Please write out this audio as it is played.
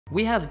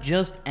We have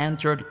just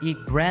entered a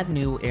brand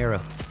new era,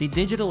 the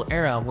digital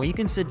era where you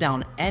can sit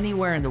down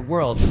anywhere in the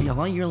world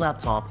behind your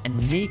laptop and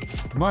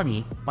make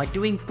money by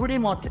doing pretty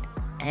much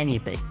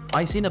anything.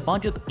 I've seen a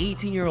bunch of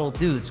 18-year-old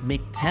dudes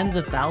make tens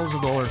of thousands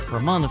of dollars per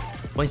month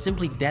by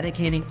simply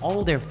dedicating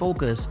all their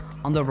focus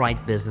on the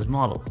right business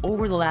model.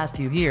 Over the last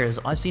few years,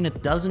 I've seen a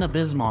dozen of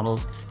business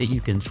models that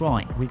you can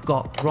try. We've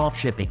got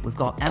dropshipping, we've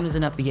got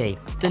Amazon FBA,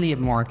 affiliate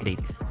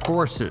marketing,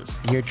 courses,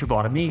 YouTube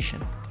automation,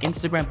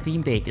 Instagram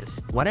theme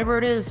pages. Whatever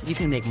it is, you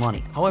can make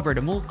money. However,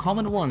 the most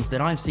common ones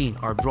that I've seen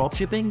are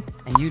dropshipping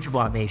and YouTube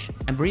automation.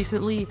 And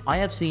recently, I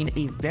have seen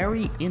a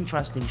very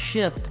interesting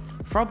shift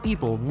from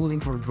people moving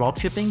from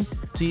dropshipping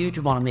to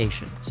YouTube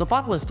automation. So I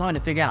thought it was time to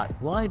figure out,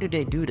 why do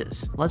they do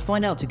this? Let's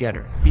find out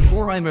together.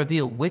 Before I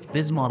reveal which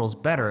business model is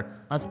better,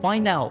 let's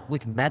find out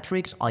which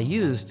metrics I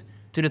used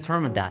to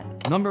determine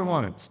that. Number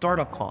one,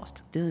 startup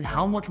cost. This is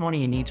how much money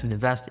you need to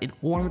invest in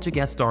order to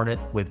get started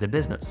with the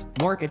business.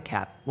 Market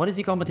cap. What is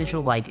the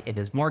competition like in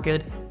this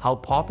market? How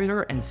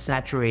popular and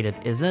saturated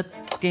is it?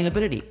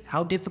 Scalability.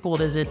 How difficult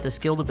is it to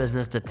scale the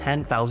business to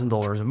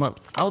 $10,000 a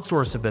month?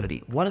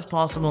 Outsourceability. What is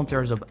possible in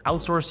terms of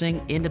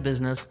outsourcing in the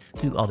business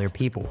to other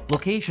people?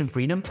 Location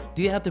freedom.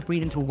 Do you have the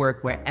freedom to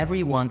work wherever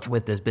you want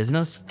with this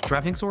business?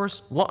 Traffic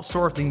source. What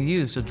source do you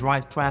use to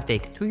drive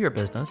traffic to your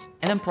business?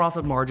 And then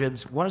profit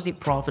margins. What is the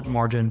profit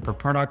margin per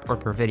product or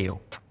per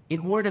video? In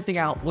order to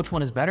figure out which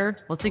one is better,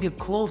 let's take a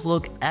close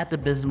look at the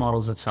business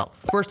models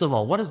itself. First of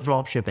all, what is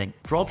dropshipping?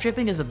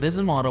 Dropshipping is a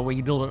business model where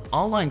you build an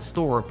online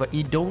store, but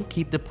you don't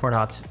keep the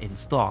products in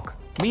stock.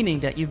 Meaning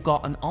that you've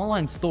got an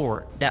online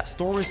store, that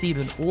store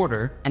receives an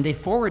order, and they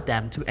forward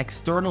them to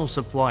external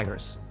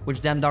suppliers,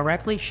 which then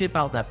directly ship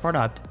out that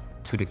product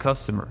to the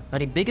customer. Now,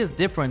 the biggest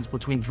difference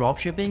between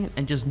dropshipping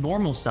and just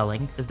normal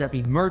selling is that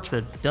the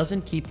merchant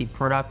doesn't keep the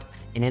product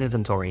in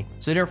inventory.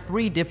 So there are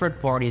three different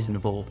parties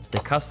involved: the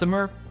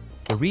customer,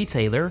 the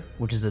retailer,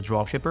 which is the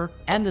dropshipper,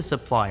 and the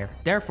supplier.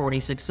 Therefore, the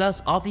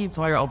success of the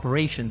entire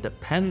operation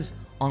depends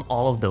on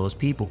all of those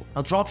people.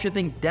 Now,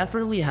 dropshipping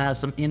definitely has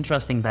some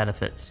interesting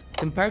benefits.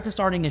 Compared to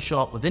starting a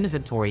shop with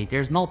inventory,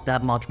 there's not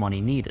that much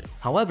money needed.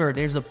 However,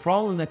 there's a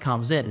problem that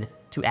comes in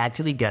to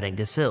actually getting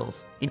the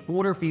sales. In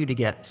order for you to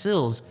get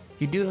sales,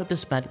 you do have to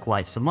spend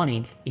quite some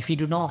money if you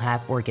do not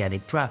have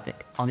organic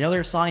traffic. On the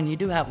other side, you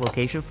do have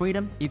location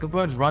freedom. You can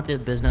pretty much run this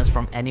business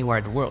from anywhere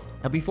in the world.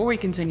 Now, before we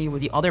continue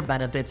with the other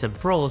benefits and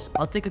pros,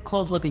 let's take a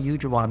close look at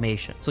YouTube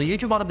automation. So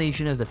YouTube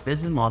automation is a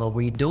business model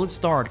where you don't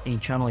start a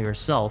channel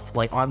yourself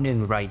like I'm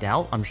doing right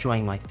now. I'm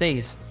showing my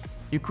face.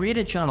 You create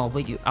a channel,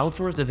 but you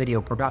outsource the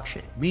video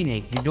production,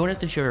 meaning you don't have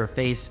to show your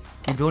face,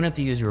 you don't have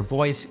to use your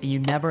voice, and you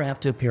never have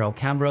to appear on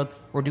camera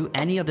or do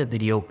any of the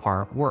video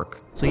part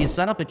work. So you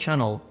set up a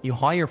channel, you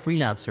hire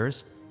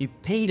freelancers, you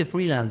pay the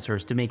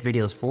freelancers to make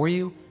videos for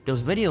you.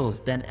 Those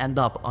videos then end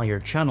up on your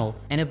channel,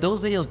 and if those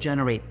videos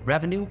generate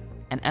revenue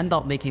and end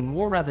up making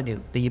more revenue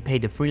than you pay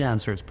the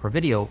freelancers per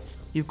video,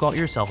 you've got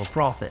yourself a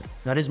profit.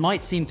 Now, this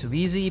might seem too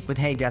easy, but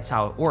hey, that's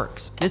how it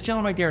works. This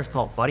channel right there is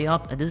called Buddy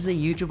Up, and this is a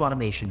YouTube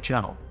automation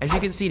channel. As you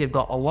can see, they've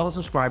got a lot of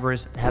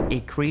subscribers and have a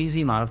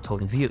crazy amount of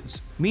total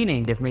views,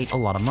 meaning they've made a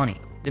lot of money.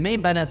 The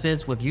main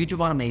benefits with YouTube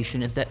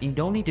automation is that you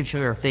don't need to show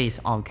your face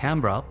on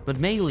camera, but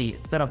mainly,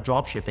 instead of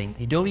dropshipping,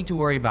 you don't need to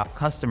worry about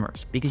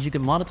customers because you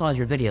can monetize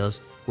your videos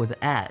with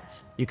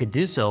ads. You can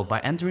do so by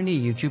entering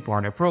the YouTube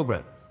Partner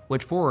Program,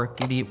 which for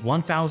you need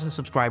 1,000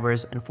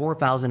 subscribers and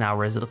 4,000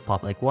 hours of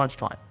public watch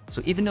time.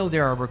 So even though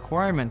there are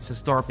requirements to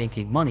start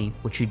making money,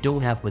 which you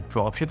don't have with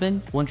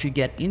dropshipping, once you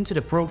get into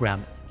the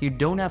program, you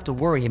don't have to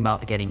worry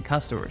about getting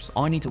customers.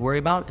 All you need to worry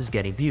about is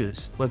getting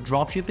views. With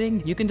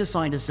dropshipping, you can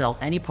decide to sell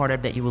any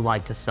product that you would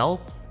like to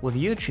sell. With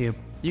YouTube,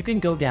 you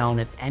can go down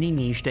at any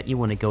niche that you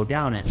want to go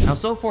down in. Now,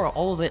 so far,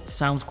 all of it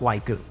sounds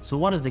quite good. So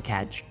what is the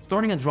catch?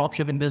 Starting a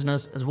dropshipping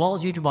business as well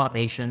as YouTube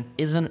automation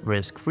isn't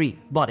risk-free.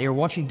 But you're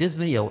watching this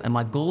video and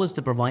my goal is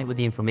to provide with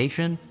the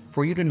information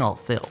for you to not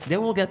fail.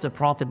 Then we'll get to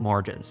profit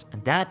margins,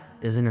 and that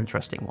is an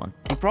interesting one.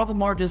 The profit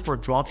margins for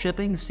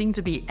dropshipping seem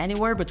to be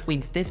anywhere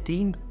between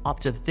 15 up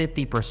to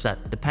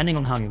 50%, depending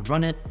on how you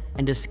run it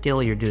and the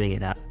skill you're doing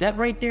it at. That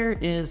right there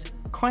is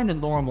kind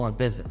of normal in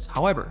business.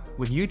 However,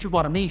 with YouTube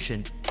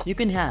automation, you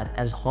can have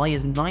as high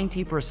as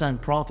 90%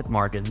 profit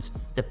margins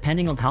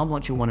depending on how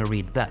much you want to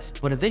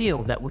reinvest. But a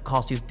video that would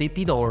cost you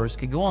 $50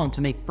 could go on to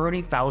make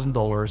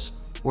 $30,000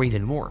 or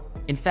even more.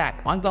 In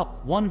fact, I've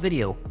got one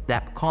video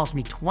that cost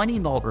me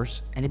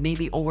 $20 and it made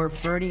me over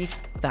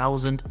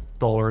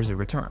 $30,000 in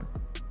return.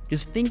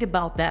 Just think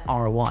about that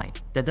ROI.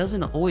 That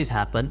doesn't always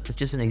happen, it's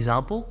just an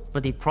example,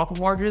 but the profit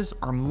margins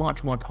are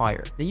much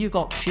higher. Then you've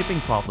got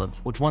shipping problems,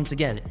 which once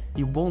again,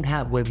 you won't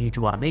have with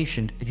YouTube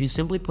automation if you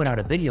simply put out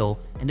a video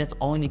and that's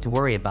all you need to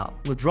worry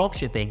about. With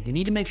dropshipping, you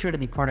need to make sure that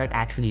the product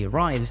actually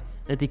arrives,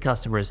 that the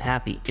customer is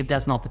happy. If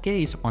that's not the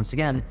case, once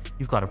again,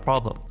 you've got a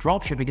problem.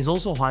 Dropshipping is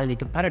also highly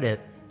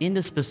competitive in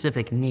the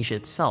specific niche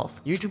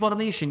itself. YouTube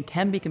automation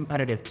can be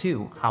competitive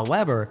too.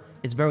 However,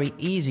 it's very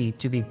easy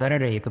to be better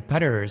than your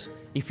competitors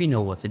if you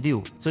know what to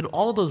do. So to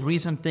all of those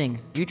recent things,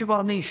 YouTube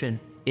automation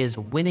is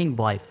winning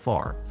by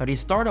far. Now the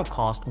startup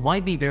cost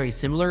might be very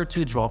similar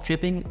to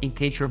dropshipping in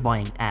case you're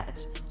buying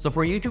ads. So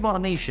for YouTube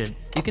automation,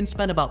 you can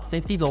spend about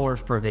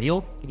 $50 per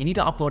video. You need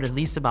to upload at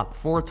least about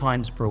 4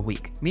 times per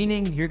week,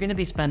 meaning you're going to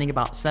be spending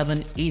about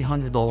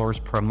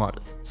 $700–800 per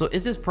month. So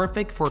is this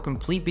perfect for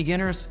complete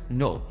beginners?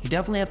 No, you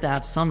definitely have to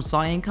have some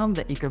side income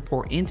that you can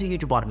pour into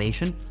YouTube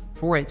automation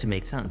for it to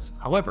make sense.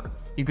 However,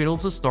 you could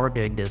also start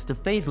doing this the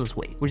faceless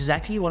way, which is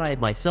actually what I did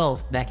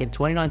myself back in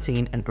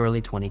 2019 and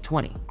early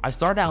 2020. I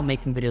started out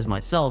making videos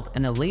myself,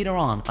 and then later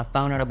on, I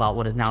found out about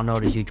what is now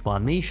known as YouTube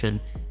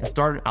automation and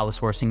started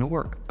outsourcing the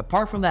work.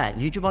 Apart from that,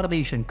 YouTube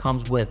automation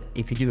comes with,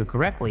 if you do it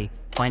correctly,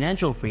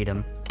 financial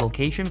freedom,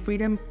 location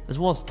freedom, as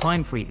well as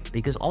time freedom,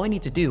 because all you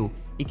need to do,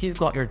 if you've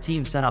got your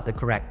team set up the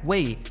correct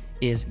way,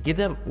 is give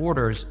them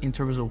orders in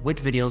terms of which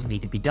videos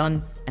need to be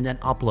done and then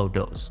upload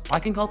those. I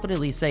can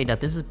confidently say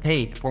that this is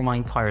paid for my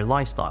entire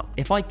lifestyle.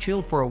 If I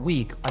chill for a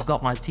week, I've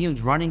got my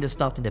teams running the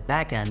stuff in the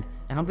back end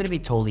and I'm going to be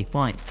totally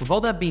fine. With all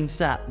that being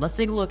said, let's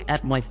take a look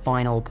at my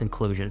final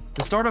conclusion.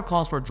 The startup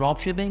cost for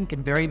dropshipping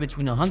can vary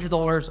between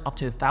 $100 up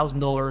to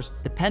 $1,000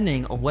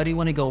 depending on whether you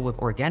want to go with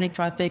organic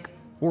traffic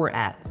or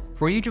ads.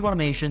 For YouTube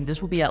automation, this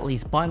will be at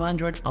least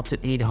 $500 up to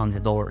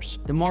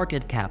 $800. The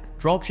market cap.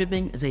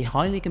 Dropshipping is a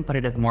highly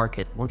competitive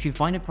market. Once you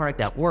find a product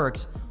that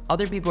works,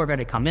 other people are going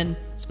to come in,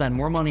 spend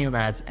more money on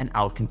ads, and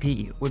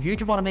outcompete you. With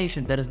YouTube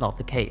automation, that is not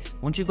the case.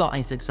 Once you've got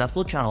a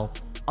successful channel,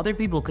 other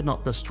people could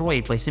not destroy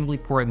it by simply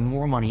pouring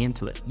more money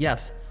into it.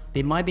 Yes,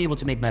 they might be able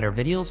to make better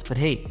videos, but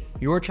hey,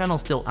 your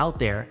channel's still out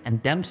there,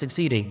 and them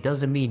succeeding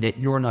doesn't mean that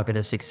you're not going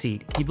to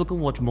succeed. People can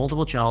watch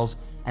multiple channels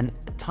and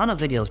a ton of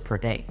videos per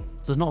day.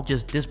 So it's not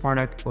just this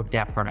product or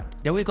that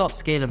product. Then we've got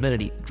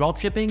scalability.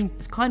 Dropshipping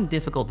is kind of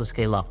difficult to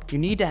scale up. You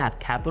need to have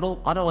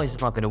capital, otherwise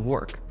it's not going to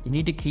work. You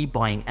need to keep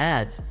buying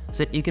ads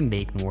so that you can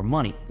make more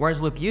money.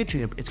 Whereas with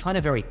YouTube, it's kind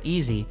of very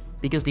easy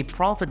because the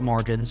profit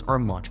margins are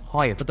much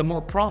higher. But the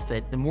more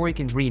profit, the more you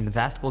can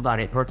reinvest without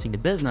it hurting the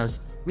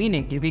business,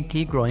 meaning you can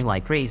keep growing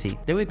like crazy.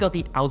 Then we've got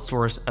the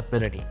outsource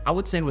ability. I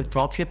would say with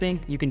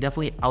dropshipping, you can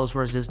definitely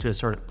outsource this to a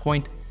certain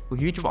point. With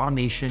YouTube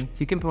automation,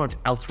 you can pretty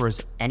much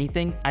outsource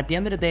anything. At the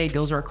end of the day,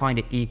 those are kind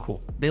of equal.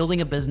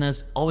 Building a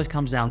business always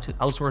comes down to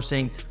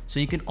outsourcing, so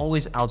you can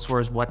always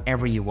outsource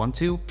whatever you want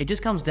to. It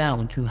just comes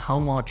down to how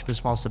much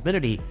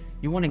responsibility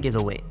you want to give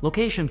away.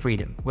 Location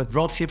freedom. With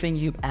dropshipping,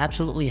 you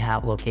absolutely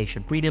have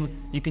location freedom.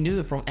 You can do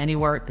it from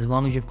anywhere as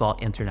long as you've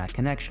got internet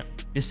connection.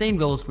 The same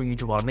goes for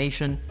YouTube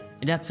automation.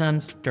 In that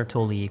sense, they're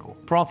totally equal.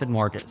 Profit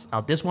margins. Now,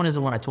 this one is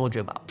the one I told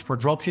you about. For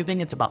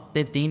dropshipping, it's about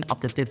 15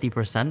 up to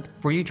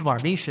 50%. For YouTube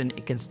automation,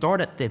 it can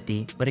start at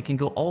 50, but it can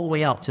go all the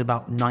way up to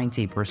about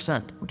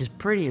 90%, which is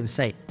pretty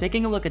insane.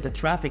 Taking a look at the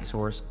traffic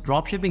source,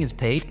 dropshipping is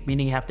paid,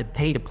 meaning you have to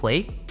pay to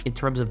play in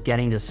terms of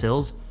getting the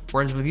sales.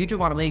 Whereas with YouTube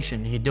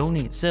automation, you don't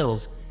need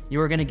sales, you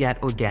are going to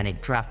get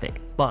organic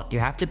traffic, but you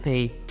have to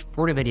pay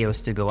for the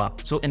videos to go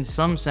up. So in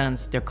some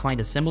sense, they're kind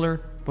of similar,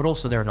 but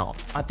also they're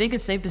not. I think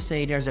it's safe to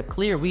say there's a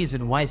clear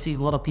reason why I see a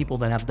lot of people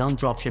that have done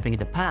dropshipping in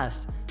the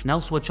past now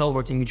switch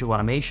over to YouTube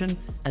automation,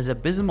 as a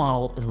business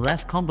model is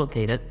less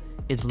complicated,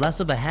 it's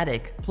less of a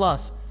headache,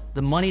 plus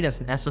the money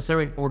that's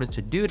necessary in order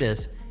to do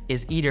this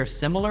is either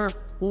similar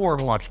or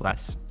much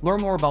less.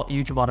 Learn more about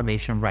YouTube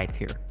automation right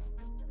here.